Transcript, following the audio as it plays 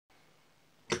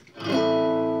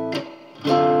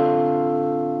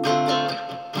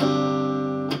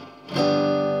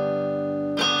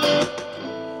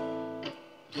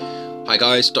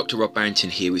guys, Dr. Rob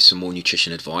Barrington here with some more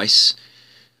nutrition advice.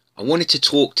 I wanted to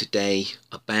talk today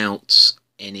about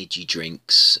energy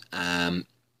drinks.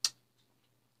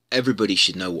 Everybody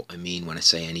should know what I mean when I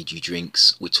say energy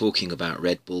drinks. We're talking about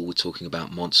Red Bull, we're talking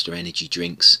about Monster energy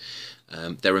drinks.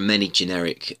 There are many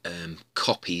generic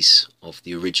copies of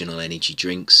the original energy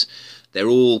drinks. They're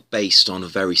all based on a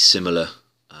very similar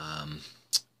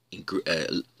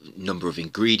number of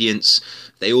ingredients.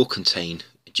 They all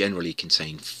generally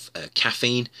contain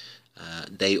caffeine.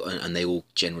 They all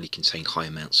generally contain high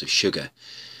amounts of sugar.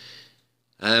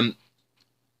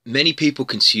 Many people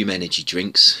consume energy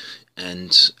drinks,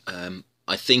 and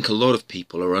I think a lot of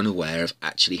people are unaware of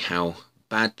actually how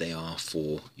bad they are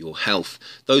for your health.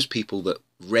 Those people that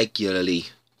regularly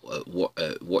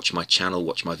watch my channel,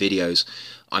 watch my videos,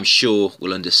 I'm sure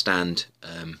will understand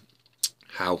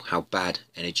how bad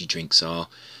energy drinks are.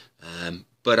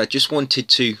 But I just wanted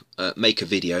to make a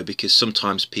video because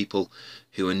sometimes people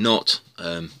who are not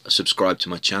subscribed to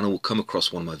my channel will come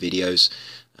across one of my videos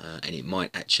and it might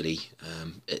actually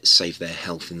save their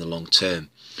health in the long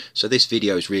term. So this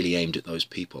video is really aimed at those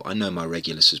people. I know my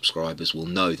regular subscribers will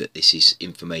know that this is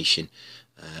information.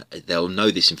 They'll know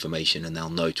this information and they'll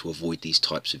know to avoid these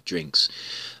types of drinks.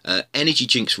 Energy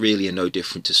drinks really are no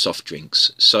different to soft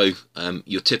drinks. So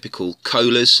your typical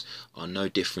colas are no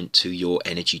different to your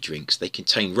energy drinks. They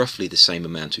contain roughly the same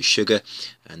amount of sugar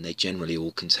and they generally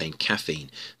all contain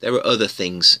caffeine. There are other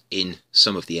things in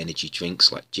some of the energy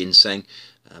drinks like ginseng,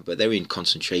 but they're in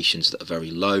concentrations that are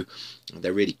very low.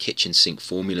 They're really kitchen sink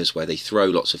formulas where they throw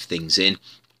lots of things in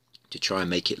to try and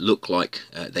make it look like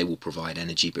they will provide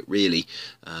energy, but really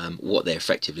what they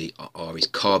effectively are is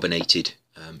carbonated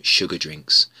sugar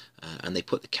drinks. And they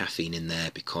put the caffeine in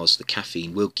there because the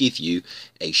caffeine will give you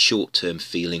a short-term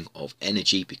feeling of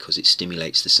energy because it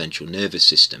stimulates the central nervous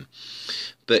system.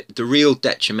 But the real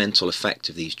detrimental effect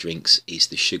of these drinks is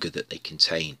the sugar that they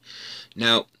contain.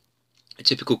 Now, a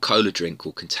typical cola drink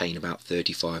will contain about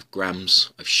 35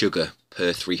 grams of sugar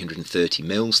per 330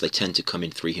 mils. They tend to come in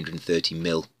 330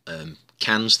 ml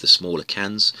cans, the smaller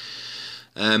cans.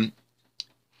 An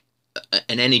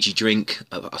energy drink,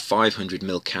 a 500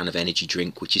 ml can of energy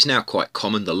drink, which is now quite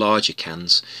common, the larger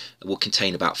cans, will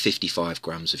contain about 55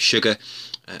 grams of sugar,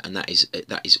 and that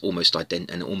is almost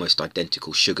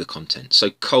identical sugar content. So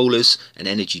colas and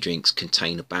energy drinks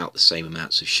contain about the same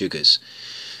amounts of sugars.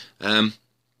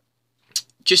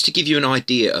 Just to give you an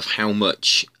idea of how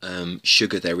much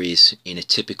sugar there is in a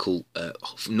typical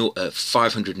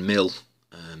 500 ml,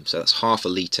 so that's half a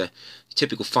litre,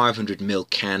 typical 500 ml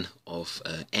can of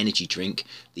energy drink.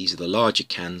 These are the larger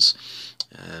cans.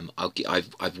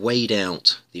 I've weighed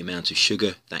out the amount of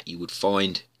sugar that you would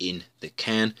find in the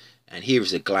can, and here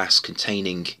is a glass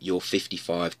containing your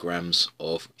 55 grams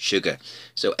of sugar.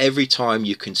 So every time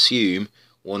you consume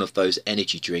one of those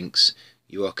energy drinks,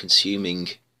 you are consuming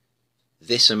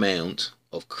this amount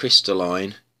of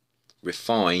crystalline,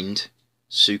 refined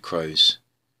sucrose.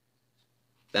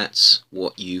 That's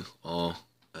what you are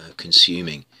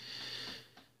consuming.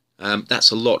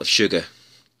 That's a lot of sugar.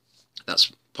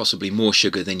 That's possibly more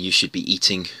sugar than you should be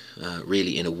eating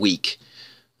really in a week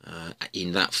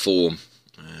in that form.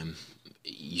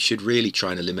 You should really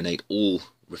try and eliminate all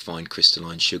refined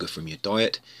crystalline sugar from your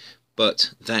diet,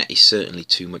 but that is certainly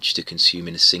too much to consume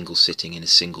in a single sitting, in a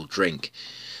single drink.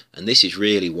 And this is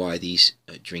really why these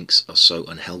drinks are so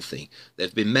unhealthy. There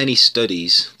have been many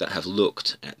studies that have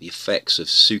looked at the effects of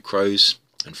sucrose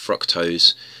and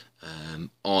fructose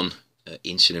on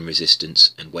insulin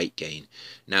resistance and weight gain.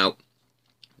 Now,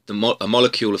 a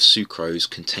molecule of sucrose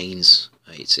contains,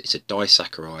 it's a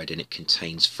disaccharide, and it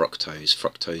contains fructose.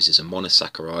 Fructose is a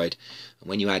monosaccharide, and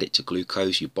when you add it to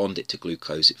glucose, you bond it to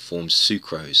glucose, it forms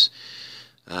sucrose.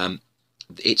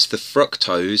 It's the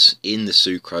fructose in the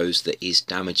sucrose that is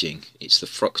damaging. It's the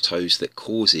fructose that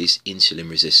causes insulin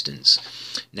resistance.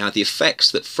 Now, the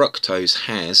effects that fructose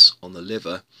has on the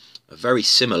liver are very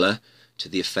similar to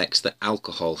the effects that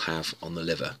alcohol have on the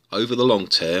liver. Over the long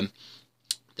term,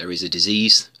 there is a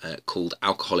disease called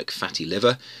alcoholic fatty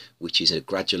liver, which is a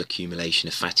gradual accumulation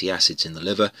of fatty acids in the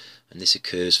liver, and this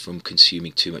occurs from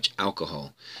consuming too much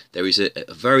alcohol. There is a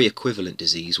very equivalent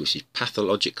disease which is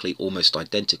pathologically almost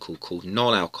identical called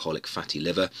non-alcoholic fatty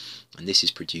liver, and this is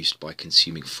produced by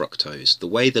consuming fructose. The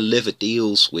way the liver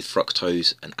deals with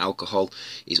fructose and alcohol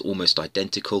is almost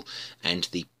identical, and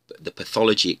the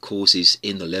pathology it causes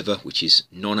in the liver, which is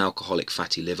non-alcoholic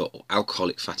fatty liver or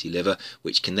alcoholic fatty liver,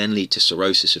 which can then lead to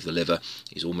cirrhosis of the liver,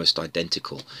 is almost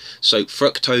identical. So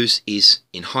fructose is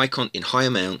in high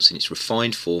amounts, in its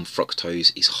refined form,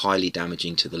 fructose is highly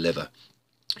damaging to the liver.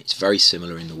 It's very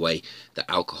similar in the way that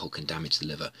alcohol can damage the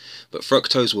liver. But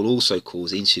fructose will also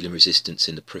cause insulin resistance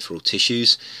in the peripheral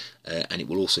tissues, and it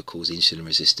will also cause insulin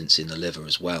resistance in the liver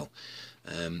as well.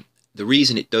 The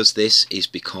reason it does this is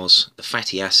because the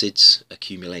fatty acids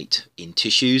accumulate in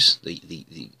tissues.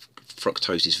 The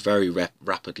fructose is very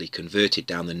rapidly converted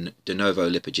down the de novo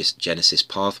lipogenesis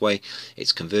pathway.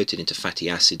 It's converted into fatty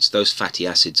acids. Those fatty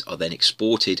acids are then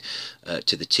exported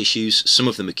to the tissues. Some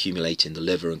of them accumulate in the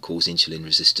liver and cause insulin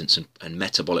resistance and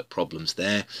metabolic problems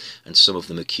there, and some of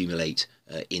them accumulate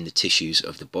in the tissues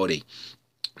of the body.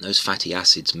 Those fatty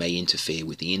acids may interfere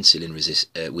with the insulin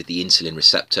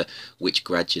receptor, which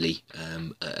gradually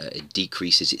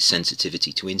decreases its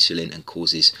sensitivity to insulin and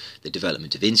causes the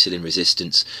development of insulin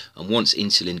resistance. And once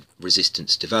insulin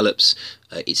resistance develops,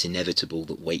 it's inevitable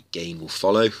that weight gain will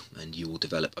follow, and you will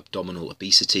develop abdominal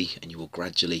obesity, and you will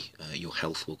gradually, your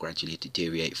health will gradually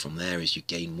deteriorate from there as you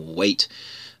gain more weight.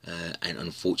 And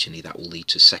unfortunately that will lead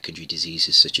to secondary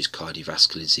diseases such as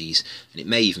cardiovascular disease, and it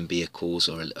may even be a cause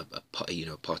or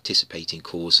a participating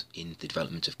cause in the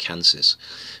development of cancers.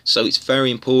 So it's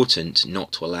very important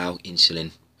not to allow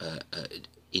insulin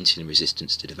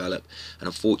resistance to develop, and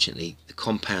unfortunately the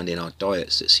compound in our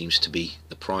diets that seems to be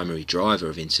the primary driver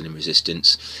of insulin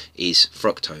resistance is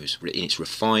fructose in its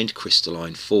refined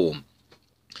crystalline form.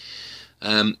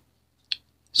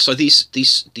 So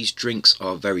these drinks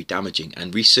are very damaging,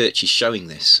 and research is showing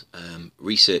this.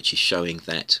 Research is showing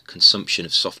that consumption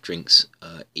of soft drinks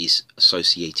is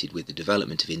associated with the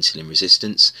development of insulin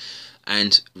resistance,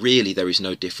 and really there is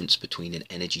no difference between an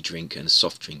energy drink and a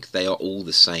soft drink. They are all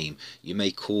the same. You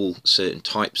may call certain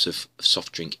types of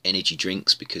soft drink energy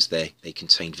drinks because they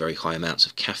contain very high amounts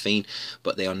of caffeine,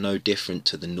 but they are no different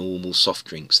to the normal soft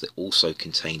drinks that also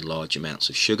contain large amounts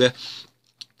of sugar.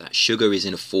 That sugar is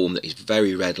in a form that is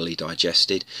very readily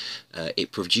digested.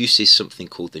 It produces something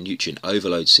called the nutrient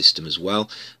overload system as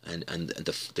well, and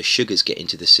the sugars get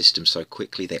into the system so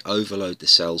quickly they overload the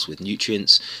cells with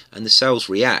nutrients, and the cells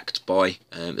react by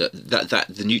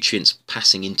the nutrients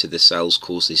passing into the cells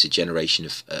causes a generation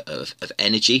of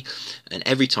energy, and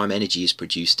every time energy is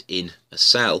produced in a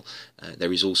cell,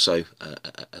 there is also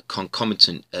a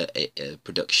concomitant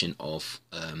production of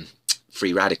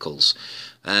free radicals.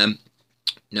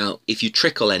 Now, if you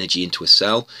trickle energy into a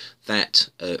cell, that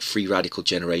free radical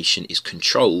generation is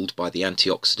controlled by the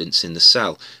antioxidants in the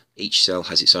cell. Each cell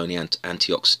has its own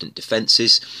antioxidant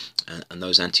defenses, and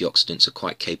those antioxidants are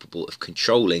quite capable of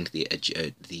controlling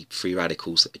the free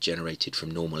radicals that are generated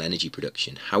from normal energy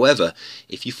production. However,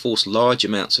 if you force large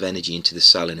amounts of energy into the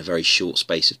cell in a very short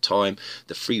space of time,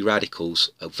 the free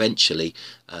radicals eventually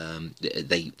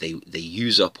they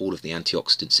use up all of the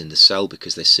antioxidants in the cell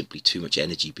because there's simply too much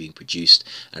energy being produced,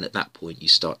 and at that point you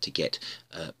start to get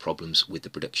problems with the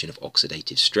production of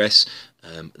oxidative stress.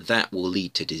 That will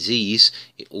lead to disease.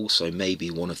 It also may be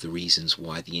one of the reasons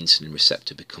why the insulin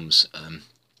receptor becomes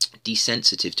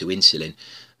desensitive to insulin.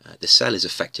 The cell is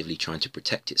effectively trying to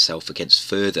protect itself against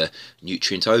further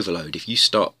nutrient overload. If you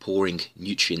start pouring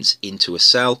nutrients into a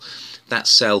cell, that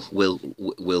cell will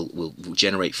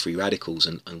generate free radicals,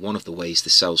 and one of the ways the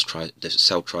cell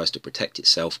tries to protect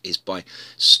itself is by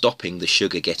stopping the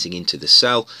sugar getting into the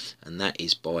cell, and that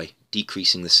is by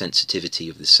decreasing the sensitivity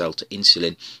of the cell to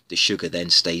insulin. The sugar then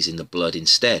stays in the blood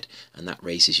instead, and that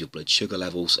raises your blood sugar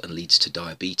levels and leads to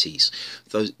diabetes.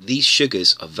 These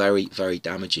sugars are very, very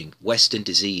damaging. Western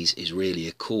disease is really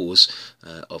a cause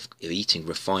of eating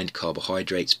refined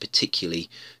carbohydrates, particularly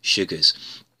sugars.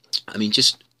 I mean,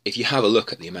 just if you have a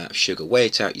look at the amount of sugar, weigh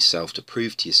it out yourself to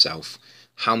prove to yourself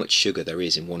how much sugar there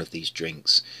is in one of these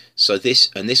drinks. So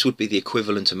this would be the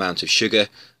equivalent amount of sugar.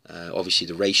 Obviously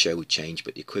the ratio would change,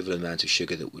 but the equivalent amount of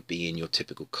sugar that would be in your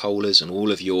typical colas and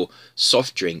all of your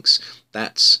soft drinks,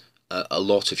 that's a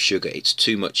lot of sugar. It's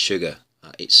too much sugar.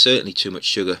 It's certainly too much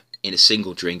sugar in a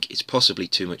single drink. It's possibly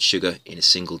too much sugar in a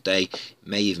single day. It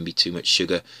may even be too much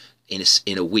sugar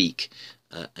in a week.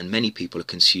 And many people are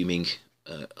consuming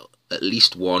at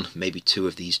least one, maybe two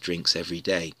of these drinks every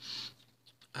day.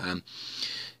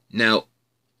 Now,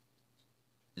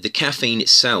 the caffeine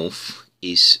itself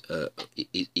is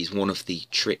one of the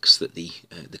tricks that the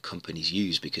companies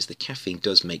use, because the caffeine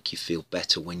does make you feel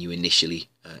better when you initially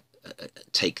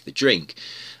take the drink,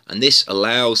 and this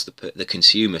allows the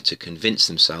consumer to convince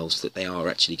themselves that they are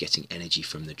actually getting energy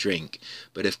from the drink.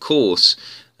 But of course,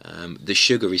 the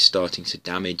sugar is starting to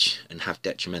damage and have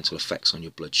detrimental effects on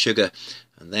your blood sugar,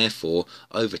 and therefore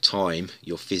over time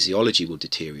your physiology will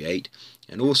deteriorate,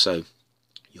 and also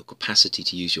your capacity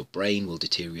to use your brain will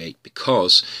deteriorate,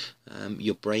 because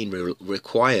your brain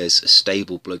requires a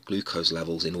stable blood glucose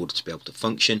levels in order to be able to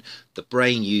function. The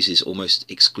brain uses almost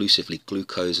exclusively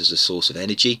glucose as a source of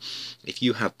energy. If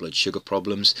you have blood sugar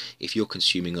problems, if you're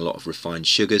consuming a lot of refined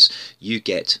sugars, you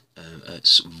get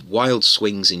wild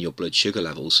swings in your blood sugar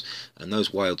levels, and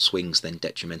those wild swings then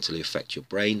detrimentally affect your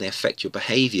brain. They affect your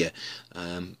behavior.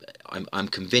 I'm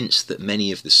convinced that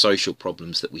many of the social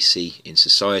problems that we see in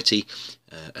society,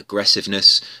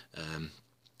 aggressiveness,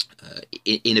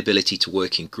 inability to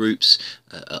work in groups,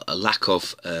 a lack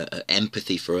of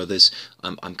empathy for others,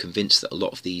 I'm convinced that a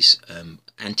lot of these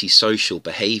antisocial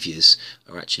behaviours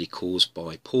are actually caused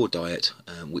by poor diet,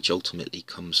 which ultimately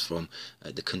comes from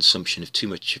the consumption of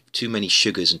too many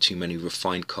sugars and too many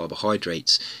refined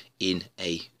carbohydrates in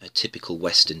a typical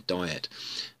Western diet.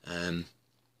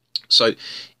 So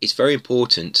it's very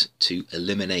important to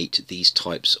eliminate these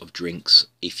types of drinks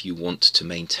if you want to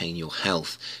maintain your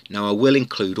health. Now, I will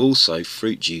include also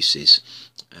fruit juices.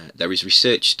 There is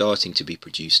research starting to be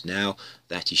produced now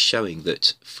that is showing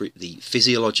that the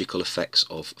physiological effects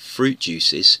of fruit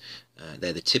juices,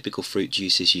 they're the typical fruit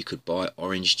juices you could buy,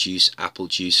 orange juice, apple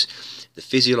juice. The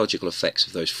physiological effects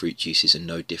of those fruit juices are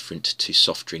no different to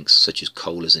soft drinks such as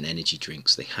colas and energy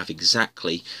drinks. They have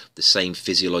exactly the same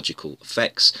physiological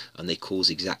effects, and they cause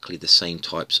exactly the same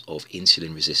types of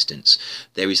insulin resistance.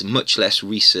 There is much less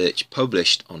research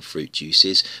published on fruit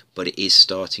juices, but it is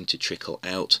starting to trickle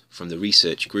out from the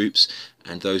research groups,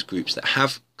 and those groups that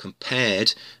have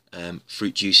compared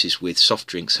fruit juices with soft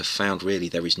drinks have found really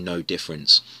there is no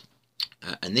difference.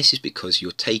 And this is because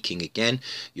you're taking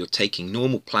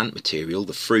normal plant material,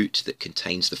 the fruit that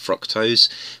contains the fructose,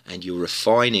 and you're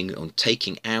refining on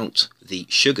taking out the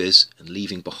sugars and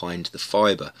leaving behind the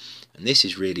fibre. And this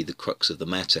is really the crux of the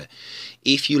matter.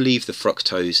 If you leave the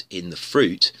fructose in the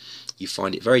fruit, you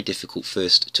find it very difficult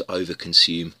first to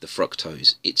overconsume the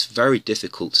fructose. It's very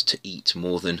difficult to eat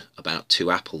more than about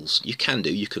 2 apples. You can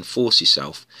force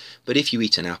yourself, but if you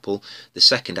eat an apple, the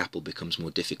second apple becomes more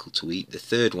difficult to eat, the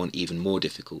third one even more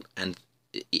difficult, and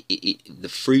the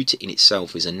fruit in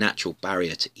itself is a natural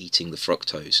barrier to eating the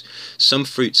fructose. Some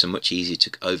fruits are much easier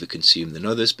to overconsume than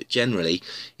others, but generally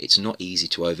it's not easy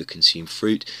to overconsume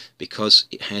fruit because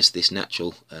it has this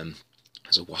natural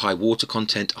has a high water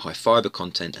content, a high fibre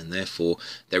content, and therefore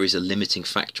there is a limiting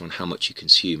factor on how much you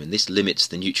consume, and this limits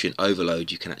the nutrient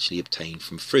overload you can actually obtain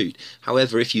from fruit.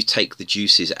 However, if you take the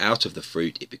juices out of the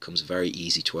fruit, it becomes very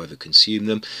easy to overconsume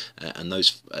them, and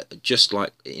those, just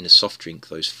like in a soft drink,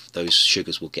 those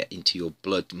sugars will get into your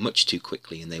blood much too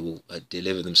quickly, and they will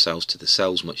deliver themselves to the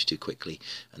cells much too quickly,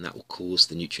 and that will cause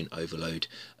the nutrient overload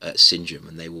syndrome,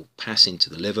 and they will pass into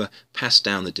the liver, pass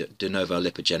down the de novo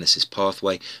lipogenesis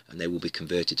pathway, and they will be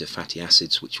converted to fatty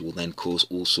acids, which will then cause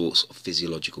all sorts of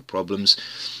physiological problems.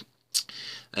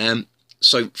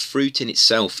 So fruit in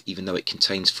itself, even though it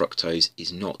contains fructose,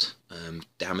 is not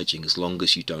damaging as long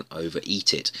as you don't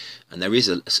overeat it. And there is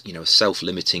a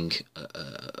self-limiting,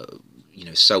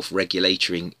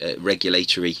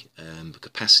 self-regulatory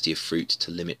capacity of fruit to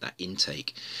limit that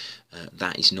intake.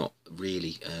 That is not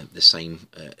really the same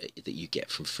that you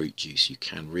get from fruit juice. You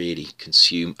can really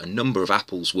consume a number of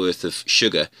apples worth of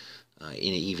sugar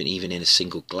even in a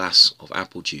single glass of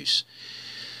apple juice.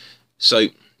 So,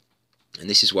 and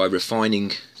this is why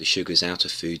refining the sugars out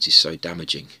of foods is so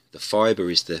damaging. The fibre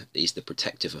is the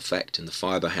protective effect, and the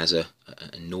fibre has a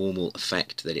normal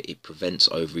effect that it prevents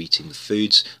overeating the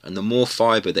foods. And the more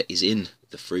fibre that is in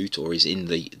the fruit or is in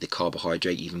the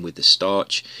carbohydrate, even with the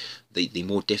starch, the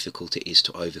more difficult it is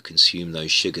to overconsume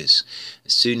those sugars.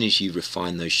 As soon as you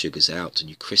refine those sugars out and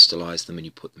you crystallize them and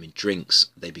you put them in drinks,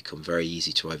 they become very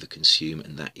easy to overconsume,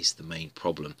 and that is the main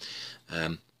problem.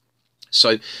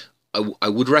 So I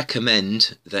would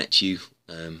recommend that you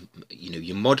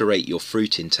moderate your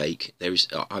fruit intake.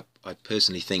 I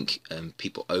personally think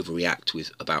people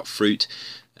overreact about fruit.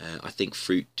 I think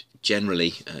fruit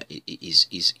generally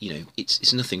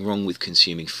it's nothing wrong with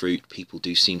consuming fruit. People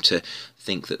do seem to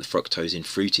think that the fructose in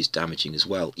fruit is damaging as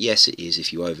well. Yes, it is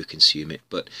if you overconsume it,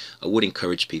 but I would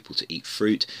encourage people to eat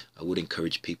fruit. I would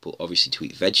encourage people obviously to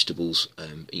eat vegetables.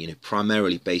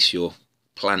 Primarily base your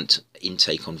plant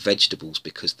intake on vegetables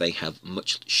because they have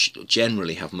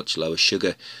generally have much lower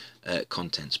sugar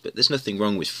contents. But there's nothing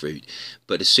wrong with fruit.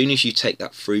 But as soon as you take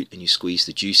that fruit and you squeeze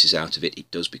the juices out of it,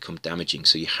 it does become damaging.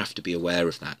 So you have to be aware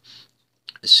of that.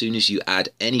 As soon as you add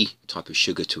any type of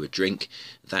sugar to a drink,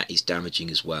 that is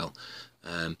damaging as well.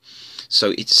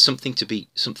 So it's something to be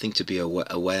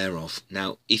aware of.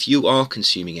 Now, if you are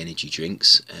consuming energy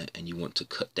drinks and you want to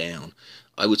cut down,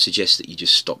 I would suggest that you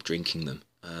just stop drinking them.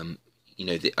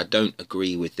 I don't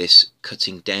agree with this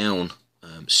cutting down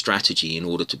strategy in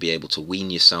order to be able to wean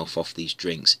yourself off these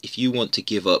drinks. If you want to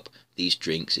give up these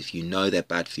drinks, if you know they're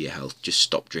bad for your health, just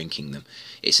stop drinking them.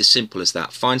 It's as simple as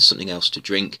that. Find something else to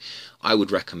drink. I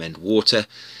would recommend water.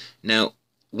 Now,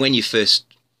 when you first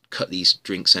cut these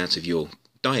drinks out of your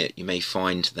diet, you may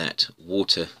find that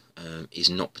water is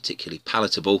not particularly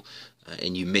palatable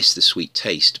and you miss the sweet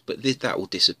taste, but that will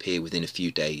disappear within a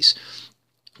few days.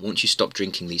 Once you stop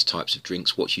drinking these types of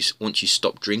drinks, once you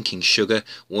stop drinking sugar,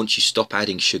 once you stop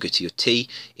adding sugar to your tea,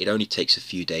 it only takes a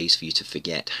few days for you to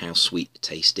forget how sweet the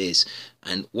taste is.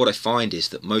 And what I find is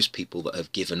that most people that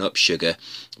have given up sugar,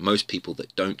 most people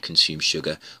that don't consume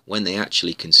sugar, when they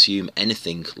actually consume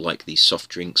anything like these soft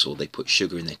drinks or they put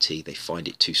sugar in their tea, they find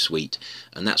it too sweet.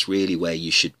 And that's really where you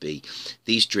should be.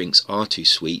 These drinks are too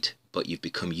sweet, but you've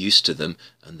become used to them,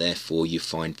 and therefore you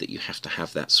find that you have to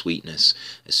have that sweetness.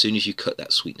 As soon as you cut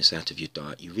that sweetness out of your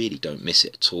diet, you really don't miss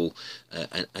it at all.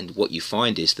 And what you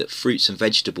find is that fruits and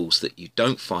vegetables that you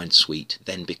don't find sweet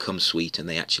then become sweet, and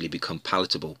they actually become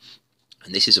palatable.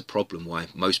 And this is a problem why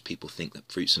most people think that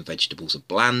fruits and vegetables are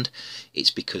bland. It's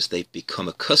because they've become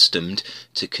accustomed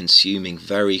to consuming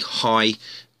very high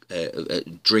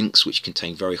drinks which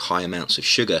contain very high amounts of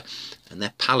sugar, and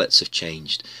their palates have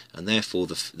changed, and therefore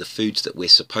the foods that we're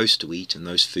supposed to eat, and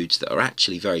those foods that are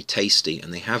actually very tasty,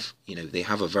 and they have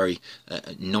a very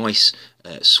nice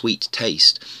sweet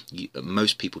taste,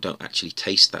 most people don't actually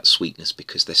taste that sweetness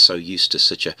because they're so used to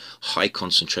such a high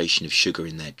concentration of sugar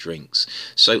in their drinks.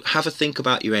 So have a think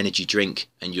about your energy drink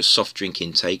and your soft drink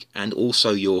intake, and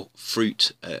also your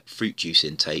fruit juice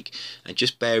intake, and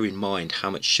just bear in mind how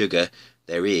much sugar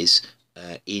there is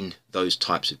in those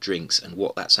types of drinks and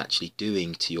what that's actually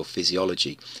doing to your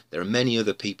physiology. There are many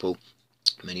other people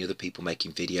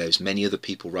making videos, many other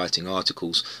people writing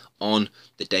articles on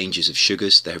the dangers of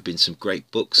sugars. There have been some great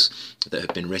books that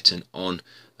have been written on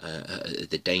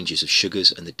the dangers of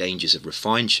sugars and the dangers of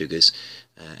refined sugars,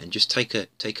 and just take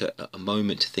a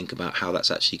moment to think about how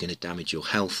that's actually going to damage your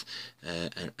health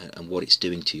and what it's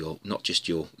doing to your, not just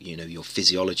your your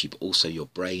physiology, but also your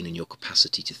brain and your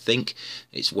capacity to think.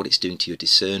 It's what it's doing to your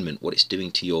discernment, what it's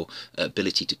doing to your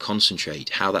ability to concentrate,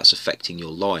 how that's affecting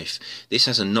your life. This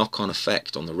has a knock-on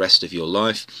effect on the rest of your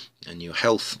life, and your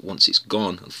health, once it's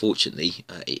gone, unfortunately,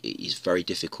 it is very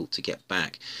difficult to get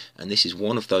back. And this is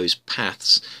one of those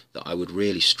paths that I would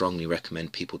really strongly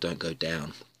recommend people don't go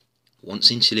down.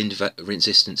 Once insulin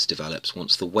resistance develops,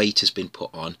 once the weight has been put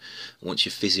on, once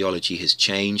your physiology has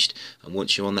changed, and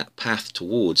once you're on that path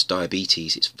towards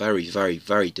diabetes, it's very, very,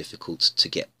 very difficult to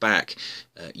get back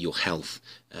your health.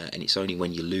 And it's only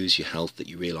when you lose your health that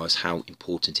you realise how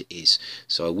important it is.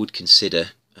 So I would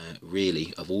consider,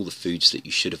 really, of all the foods that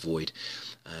you should avoid,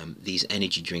 these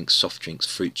energy drinks, soft drinks,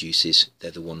 fruit juices, they're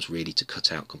the ones really to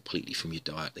cut out completely from your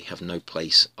diet. They have no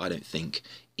place, I don't think,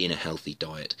 in a healthy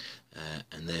diet,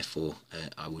 and therefore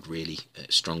I would really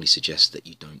strongly suggest that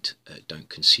you don't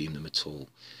consume them at all.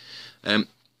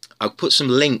 I'll put some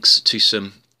links to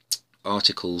some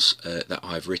articles that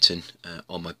I've written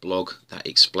on my blog that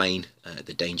explain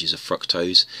the dangers of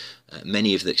fructose.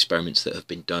 Many of the experiments that have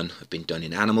been done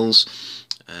in animals.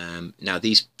 Now,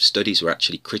 these studies were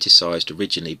actually criticised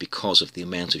originally because of the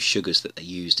amount of sugars that they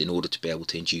used in order to be able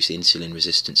to induce insulin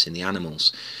resistance in the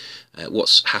animals.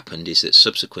 What's happened is that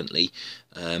subsequently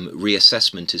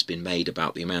reassessment has been made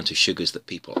about the amount of sugars that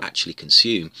people actually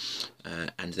consume,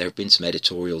 and there have been some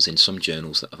editorials in some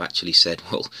journals that have actually said,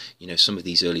 well, some of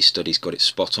these early studies got it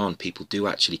spot on. People do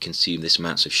actually consume this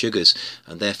amounts of sugars,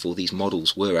 and therefore these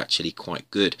models were actually quite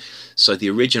good. So the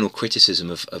original criticism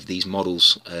of these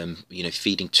models,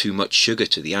 feeding too much sugar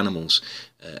to the animals,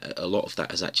 a lot of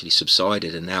that has actually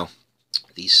subsided, and now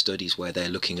these studies where they're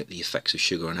looking at the effects of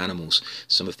sugar on animals,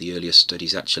 some of the earlier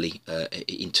studies actually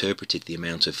interpreted the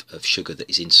amount of sugar that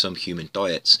is in some human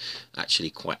diets actually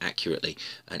quite accurately,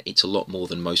 and it's a lot more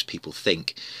than most people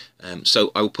think.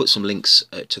 So I will put some links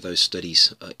to those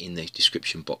studies in the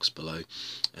description box below,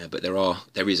 but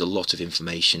there is a lot of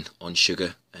information on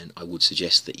sugar, and I would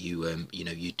suggest that you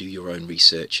you do your own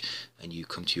research and you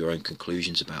come to your own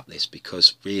conclusions about this,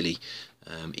 because really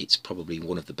it's probably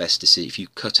one of the best decisions. If you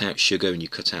cut out sugar and you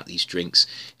cut out these drinks,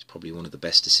 it's probably one of the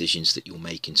best decisions that you'll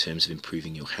make in terms of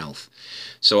improving your health.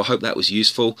 So I hope that was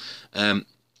useful.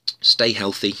 Stay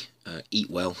healthy, eat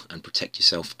well, and protect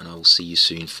yourself, and I will see you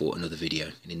soon for another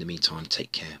video. And in the meantime,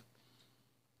 take care.